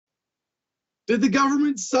Did the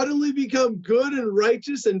government suddenly become good and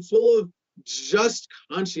righteous and full of just,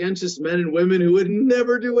 conscientious men and women who would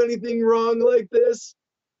never do anything wrong like this?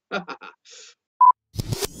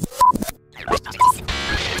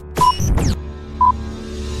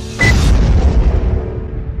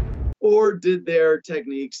 Or did their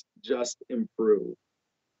techniques just improve?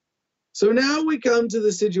 So now we come to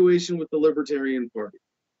the situation with the Libertarian Party.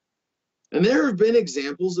 And there have been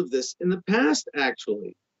examples of this in the past,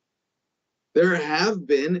 actually. There have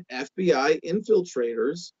been FBI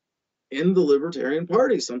infiltrators in the Libertarian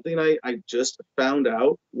Party, something I just found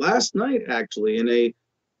out last night, actually, in a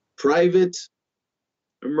private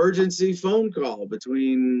emergency phone call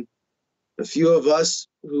between a few of us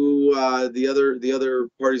who, the other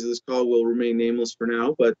parties of this call will remain nameless for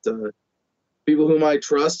now, but people whom I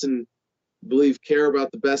trust and believe care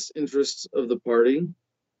about the best interests of the party.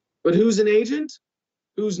 But who's an agent?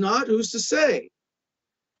 Who's not? Who's to say?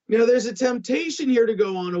 Now, there's a temptation here to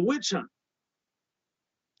go on a witch hunt.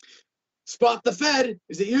 Spot the Fed.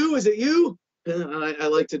 Is it you? Is it you? I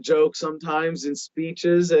like to joke sometimes in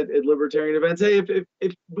speeches at libertarian events. Hey,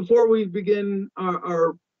 if before we begin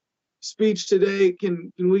our speech today,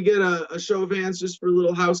 can we get a show of hands just for a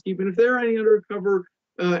little housekeeping? If there are any undercover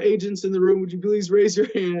agents in the room, would you please raise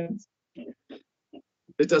your hands?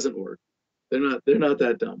 It doesn't work. They're not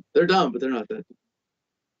that dumb. They're dumb, but they're not that dumb.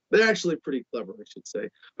 They're actually pretty clever, I should say.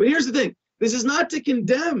 But here's the thing. This is not to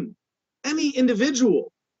condemn any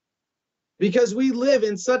individual, because we live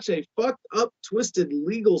in such a fucked up, twisted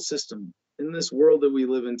legal system in this world that we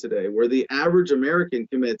live in today, where the average American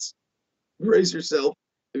commits, brace yourself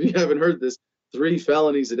if you haven't heard this, 3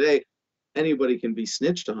 felonies a day. Anybody can be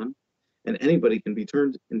snitched on, and anybody can be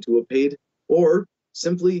turned into a paid or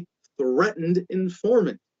simply threatened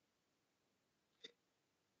informant.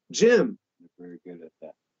 Jim, you're very good at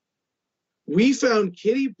that. We found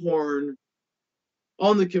kiddie porn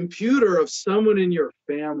on the computer of someone in your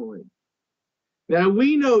family. Now,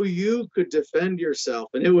 we know you could defend yourself,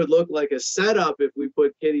 and it would look like a setup if we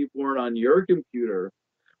put kiddie porn on your computer.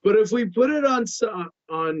 But if we put it on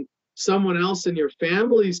someone else in your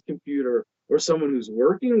family's computer, or someone who's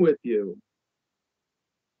working with you,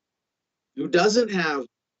 who doesn't have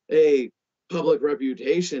a public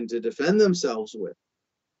reputation to defend themselves with,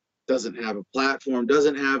 doesn't have a platform,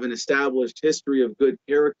 doesn't have an established history of good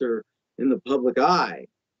character in the public eye,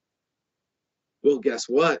 well, guess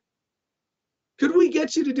what? Could we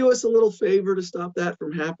get you to do us a little favor to stop that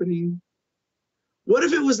from happening? What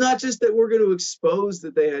if it was not just that we're going to expose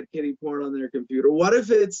that they had kiddie porn on their computer? What if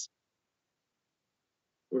it's,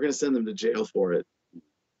 we're going to send them to jail for it?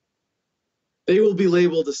 They will be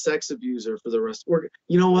labeled a sex abuser for the rest.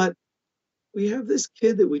 You know what? We have this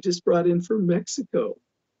kid that we just brought in from Mexico.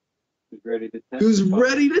 Who's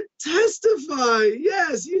ready to testify.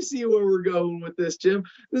 Yes, you see where we're going with this, Jim.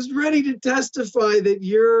 Who's ready to testify that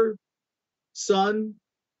your son,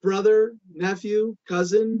 brother, nephew,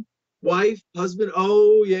 cousin, wife, husband,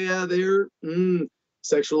 oh yeah, they're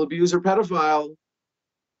sexual abuser, pedophile.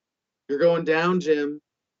 You're going down, Jim,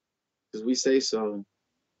 because we say so,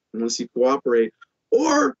 unless you cooperate.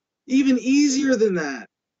 Or even easier than that,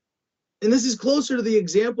 and this is closer to the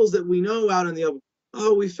examples that we know out in the open.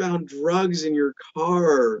 Oh, we found drugs in your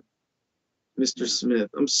car, Mr. Smith.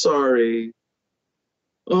 I'm sorry.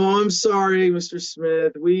 Oh, I'm sorry, Mr.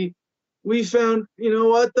 Smith. We found, you know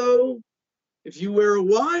what, though? If you wear a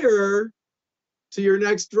wire to your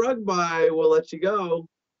next drug buy, we'll let you go.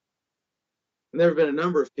 And there have been a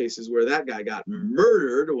number of cases where that guy got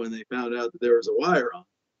murdered when they found out that there was a wire on.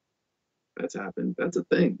 That's happened. That's a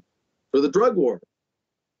thing for the drug war.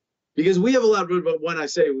 Because we have allowed, but when I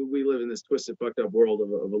say we live in this twisted, fucked up world of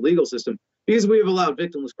a legal system, because we have allowed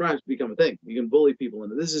victimless crimes to become a thing. You can bully people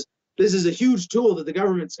into this. This is a huge tool that the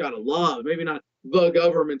government's got to love. Maybe not the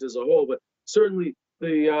government as a whole, but certainly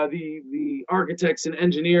the architects and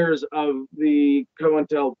engineers of the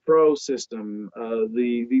COINTELPRO system,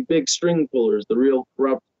 the big string pullers, the real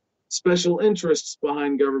corrupt special interests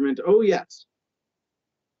behind government. Oh yes.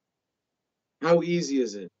 How easy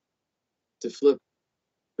is it to flip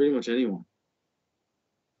pretty much anyone?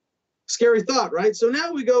 Scary thought, right? So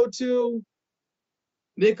now we go to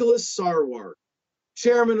Nicholas Sarwark,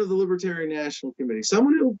 chairman of the Libertarian National Committee,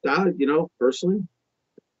 someone who, personally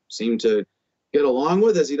seemed to get along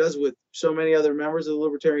with, as he does with so many other members of the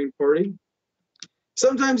Libertarian Party.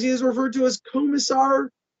 Sometimes he is referred to as Commissar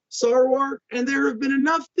Sarwark, and there have been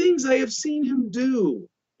enough things I have seen him do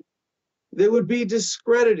that would be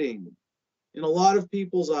discrediting in a lot of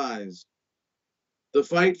people's eyes. The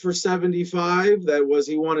fight for 75, that was,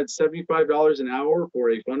 he wanted $75 an hour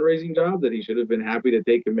for a fundraising job that he should have been happy to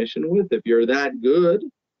take commission with if you're that good.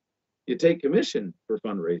 you take commission for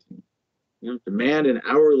fundraising. You know, demand an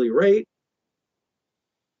hourly rate.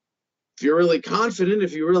 If you're really confident,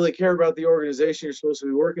 if you really care about the organization you're supposed to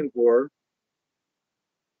be working for.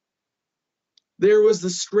 There was the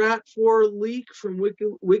Stratfor leak from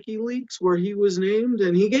WikiLeaks where he was named,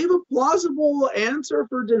 and he gave a plausible answer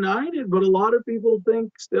for denying it, but a lot of people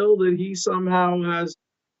think still that he somehow has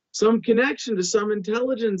some connection to some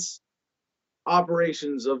intelligence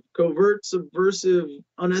operations of covert, subversive,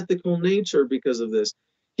 unethical nature because of this.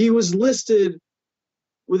 He was listed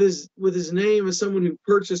with his name as someone who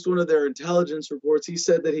purchased one of their intelligence reports. He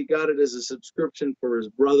said that he got it as a subscription for his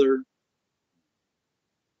brother.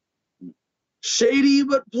 Shady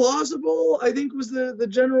but plausible, I think, was the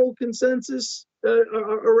general consensus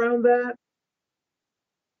around that.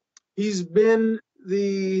 He's been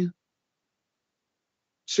the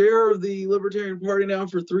chair of the Libertarian Party now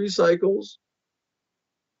for 3 cycles,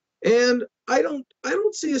 and I don't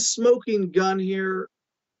see a smoking gun here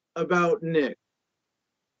about Nick.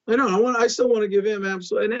 I still want to give him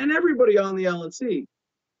absolutely and everybody on the LNC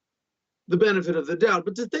the benefit of the doubt,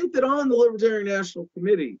 but to think that on the Libertarian National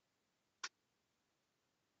Committee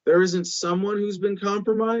there isn't someone who's been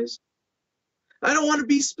compromised. I don't want to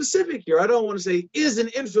be specific here. I don't want to say is an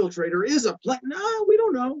infiltrator, is a plant. No, we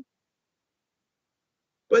don't know.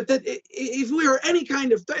 But that if we are any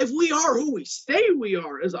kind of, if we are who we say we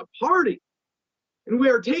are as a party, and we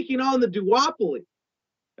are taking on the duopoly,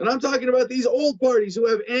 and I'm talking about these old parties who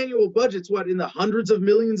have annual budgets, what, in the hundreds of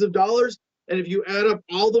millions of dollars, and if you add up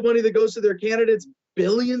all the money that goes to their candidates,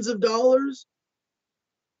 billions of dollars.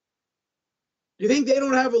 You think they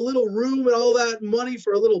don't have a little room and all that money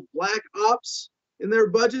for a little black ops in their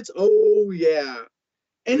budgets? Oh, yeah.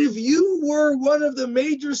 And if you were one of the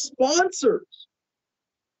major sponsors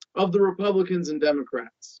of the Republicans and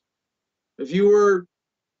Democrats, if you were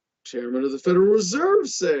chairman of the Federal Reserve,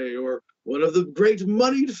 say, or one of the great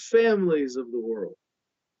moneyed families of the world,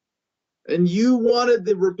 and you wanted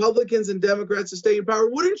the Republicans and Democrats to stay in power,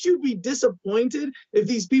 wouldn't you be disappointed if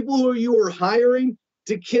these people who you were hiring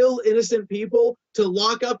to kill innocent people, to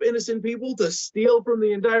lock up innocent people, to steal from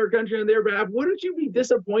the entire country on their behalf, wouldn't you be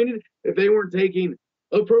disappointed if they weren't taking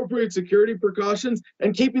appropriate security precautions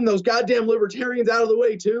and keeping those goddamn libertarians out of the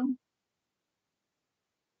way too?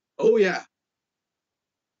 Oh yeah.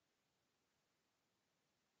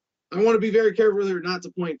 I want to be very careful here not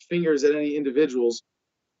to point fingers at any individuals,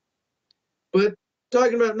 but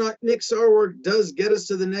talking about Nick Sarwark does get us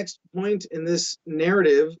to the next point in this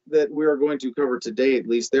narrative that we are going to cover today, at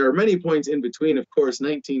least. There are many points in between, of course,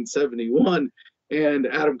 1971, and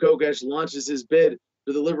Adam Kokesh launches his bid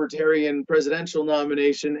for the Libertarian presidential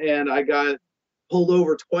nomination, and I got pulled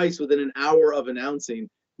over twice within an hour of announcing,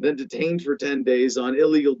 then detained for 10 days on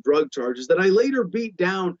illegal drug charges that I later beat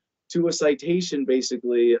down to a citation,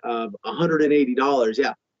 basically, of $180.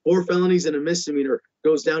 Yeah, 4 felonies and a misdemeanor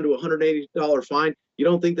goes down to a $180 fine. You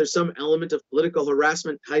don't think there's some element of political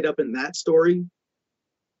harassment tied up in that story?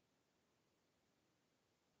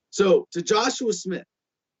 So to Joshua Smith,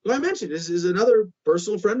 who I mentioned is another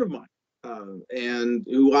personal friend of mine, and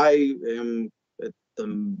who I am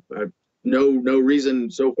at no reason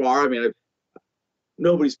so far. I mean,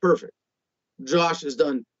 nobody's perfect. Josh has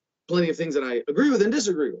done plenty of things that I agree with and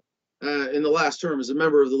disagree with in the last term as a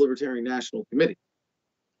member of the Libertarian National Committee.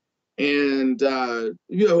 And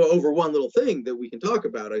over one little thing that we can talk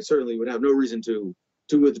about, I certainly would have no reason to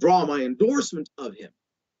withdraw my endorsement of him.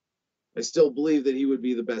 I still believe that he would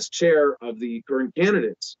be the best chair of the current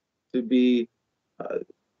candidates to be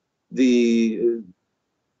the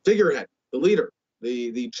figurehead, the leader,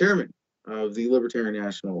 the chairman of the Libertarian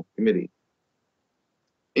National Committee.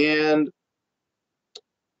 And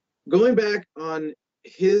going back on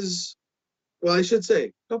his, well, I should say,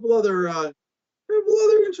 a couple other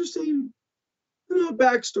interesting,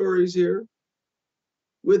 backstories here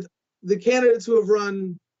with the candidates who have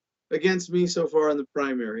run against me so far in the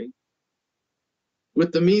primary.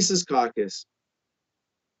 With the Mises Caucus,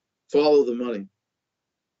 follow the money.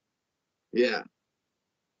 Yeah.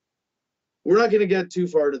 We're not going to get too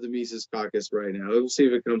far to the Mises Caucus right now. We'll see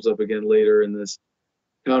if it comes up again later in this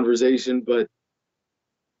conversation, but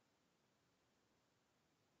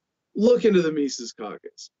look into the Mises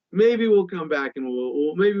Caucus. Maybe we'll come back and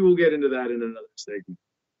maybe we'll get into that in another segment.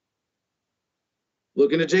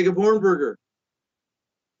 Look into Jacob Hornberger.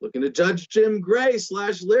 Look into Judge Jim Gray /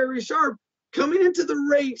 Larry Sharp coming into the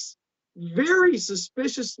race very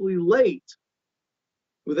suspiciously late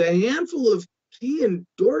with a handful of key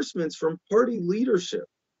endorsements from party leadership,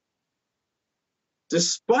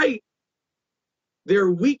 despite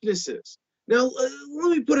their weaknesses. Now,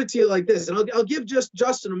 let me put it to you like this, and I'll give just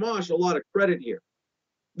Justin Amash a lot of credit here.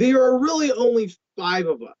 there are really only 5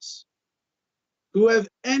 of us who have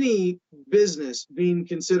any business being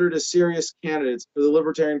considered as serious candidates for the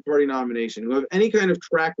Libertarian Party nomination, who have any kind of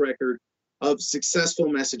track record of successful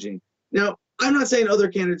messaging. Now, I'm not saying other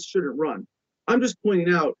candidates shouldn't run. I'm just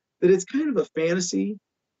pointing out that it's kind of a fantasy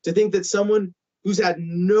to think that someone who's had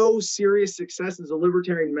no serious success as a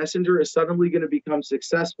libertarian messenger is suddenly going to become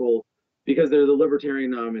successful because they're the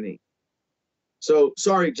Libertarian nominee. So,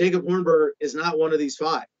 sorry, Jacob Hornberger is not one of these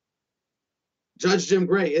 5. Judge Jim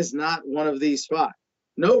Gray is not one of these 5.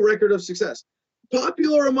 No record of success.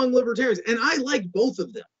 Popular among libertarians, and I like both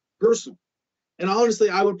of them personally. And honestly,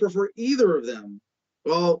 I would prefer either of them.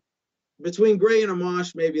 Well, between Gray and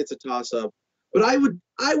Amash, maybe it's a toss-up. But I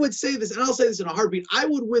would say this, and I'll say this in a heartbeat, I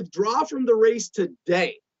would withdraw from the race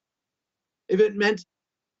today if it meant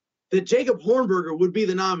that Jacob Hornberger would be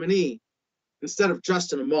the nominee instead of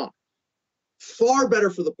Justin Amash. Far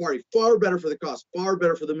better for the party, far better for the cause, far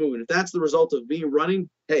better for the movement. If that's the result of me running,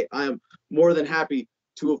 hey, I am more than happy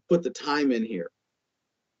to have put the time in here.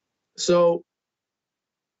 So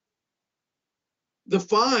the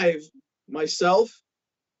 5, myself,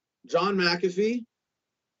 John McAfee,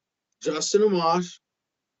 Justin Amash,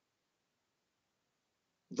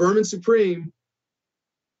 Vermin Supreme,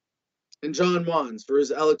 and John Mons for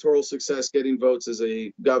his electoral success getting votes as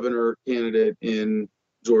a governor candidate in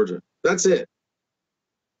Georgia. That's it.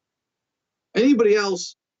 Anybody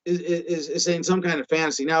else is saying some kind of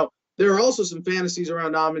fantasy. Now, there are also some fantasies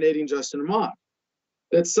around nominating Justin Amash.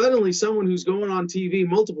 That suddenly someone who's going on TV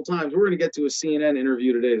multiple times, we're going to get to a CNN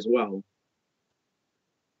interview today as well,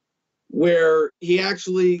 where he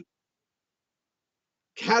actually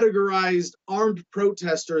categorized armed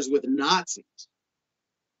protesters with Nazis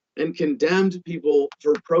and condemned people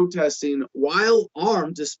for protesting while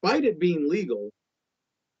armed, despite it being legal.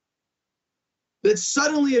 That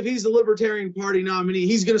suddenly, if he's the Libertarian Party nominee,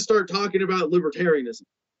 he's going to start talking about libertarianism.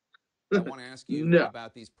 I want to ask you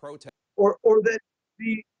about these protests. Or that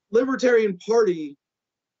the Libertarian Party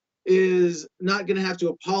is not going to have to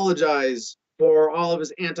apologize for all of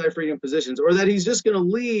his anti-freedom positions, or that he's just going to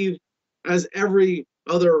leave as every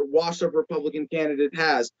other washed-up Republican candidate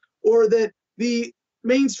has, or that the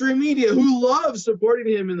mainstream media, who loves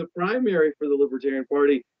supporting him in the primary for the Libertarian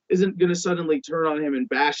Party, isn't going to suddenly turn on him and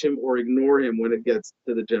bash him or ignore him when it gets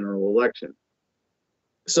to the general election.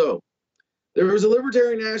 So, there was a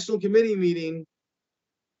Libertarian National Committee meeting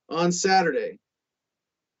on Saturday,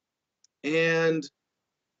 and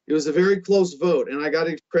it was a very close vote. And I got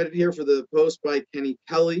to credit here for the post by Kenny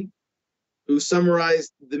Kelly, who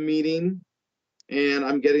summarized the meeting. And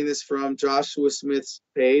I'm getting this from Joshua Smith's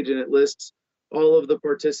page, and it lists all of the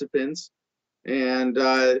participants. And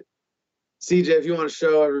CJ, if you want to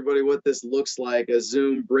show everybody what this looks like, a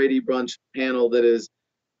Zoom Brady Bunch panel that is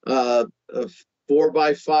 4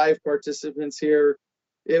 by 5 participants here.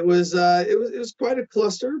 It was quite a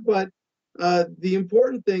cluster, but the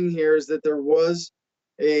important thing here is that there was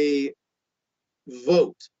a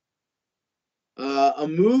vote, a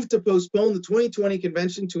move to postpone the 2020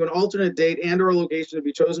 convention to an alternate date and/or location to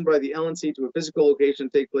be chosen by the LNC to a physical location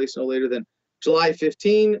to take place no later than July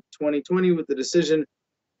 15, 2020, with the decision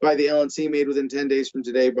by the LNC made within 10 days from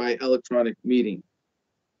today by electronic meeting.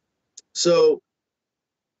 So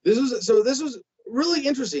this was really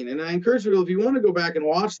interesting, and I encourage people, if you want to go back and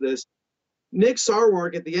watch this, Nick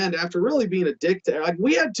Sarwark at the end, after really being a dick to, like,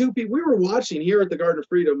 we had 2 people we were watching here at the Garden of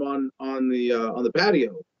Freedom on the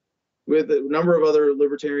patio with a number of other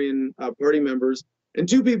Libertarian Party members, and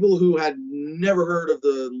 2 people who had never heard of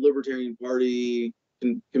the Libertarian Party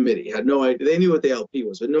committee, had no idea. They knew what the LP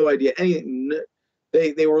was, but no idea anything.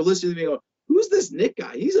 They were listening to me going, "Who's this Nick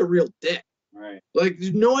guy? He's a real dick." Right. Like,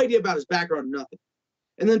 no idea about his background, nothing.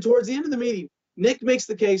 And then towards the end of the meeting, Nick makes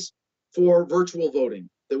the case for virtual voting,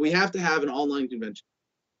 that we have to have an online convention.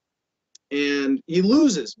 And he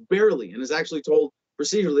loses barely, and is actually told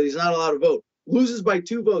procedurally that he's not allowed to vote. Loses by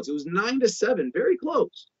 2 votes. It was 9-7, very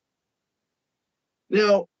close.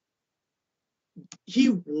 Now, he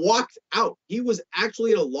walked out. He was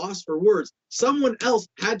actually at a loss for words. Someone else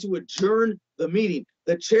had to adjourn the meeting.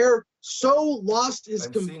 The chair so lost his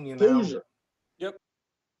composure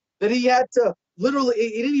that he had to literally,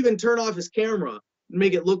 he didn't even turn off his camera and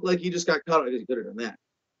make it look like he just got cut off. He could have done that.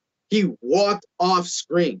 He walked off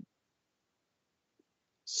screen.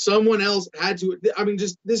 Someone else had to, I mean,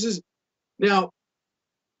 just, this is now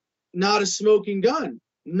not a smoking gun,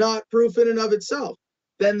 not proof in and of itself.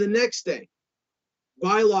 Then the next day,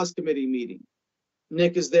 bylaws committee meeting.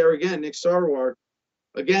 Nick is there again, Nick Sarwark,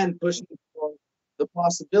 again pushing for the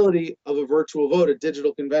possibility of a virtual vote, a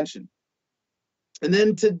digital convention. And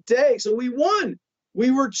then today, so we won.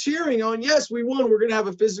 We were cheering on, yes, we won. We're going to have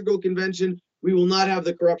a physical convention. We will not have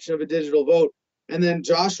the corruption of a digital vote. And then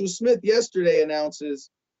Joshua Smith yesterday announces,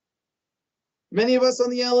 many of us on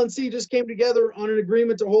the LNC just came together on an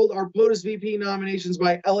agreement to hold our POTUS VP nominations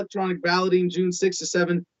by electronic balloting June 6 to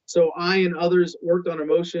 7. So I and others worked on a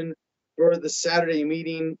motion for the Saturday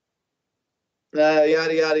meeting. Yada,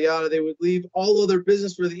 yada, yada. They would leave all other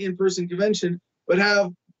business for the in-person convention, but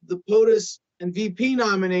have the POTUS and VP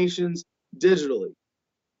nominations digitally.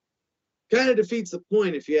 Kind of defeats the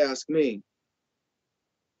point, if you ask me.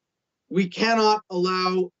 We cannot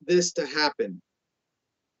allow this to happen.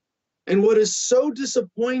 And what is so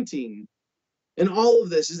disappointing in all of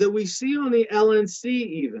this is that we see on the LNC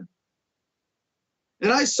even,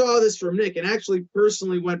 and I saw this from Nick and actually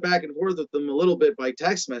personally went back and forth with them a little bit by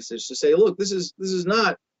text message to say, look, this is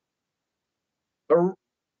not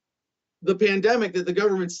the pandemic that the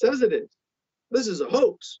government says it is. This is a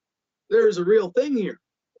hoax. There is a real thing here.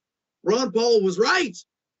 Ron Paul was right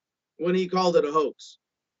when he called it a hoax.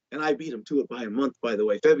 And I beat him to it by a month, by the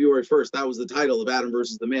way. February 1st, that was the title of Adam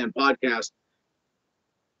versus the Man podcast.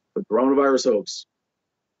 The coronavirus hoax.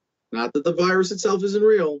 Not that the virus itself isn't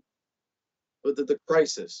real, but that the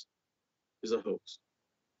crisis is a hoax.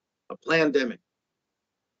 A plandemic.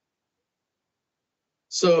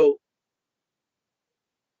 So,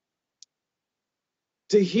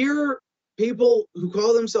 to hear people who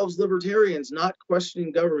call themselves libertarians not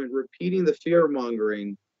questioning government, repeating the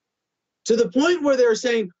fear-mongering, to the point where they're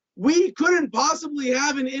saying, we couldn't possibly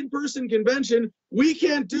have an in-person convention. We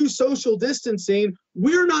can't do social distancing.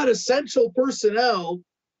 We're not essential personnel.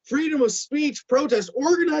 Freedom of speech, protest,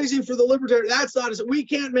 organizing for the libertarian. That's not, we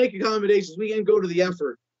can't make accommodations. We can't go to the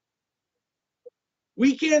effort.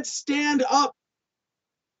 We can't stand up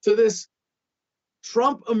to this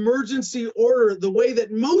Trump emergency order the way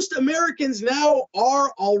that most Americans now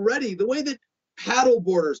are already, the way that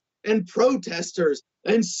paddleboarders and protesters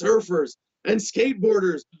and surfers and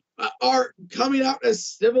skateboarders are coming out as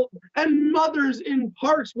civil, and mothers in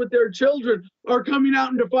parks with their children are coming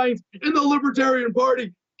out in defiance, and the Libertarian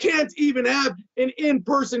Party can't even have an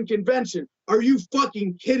in-person convention. Are you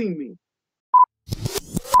fucking kidding me?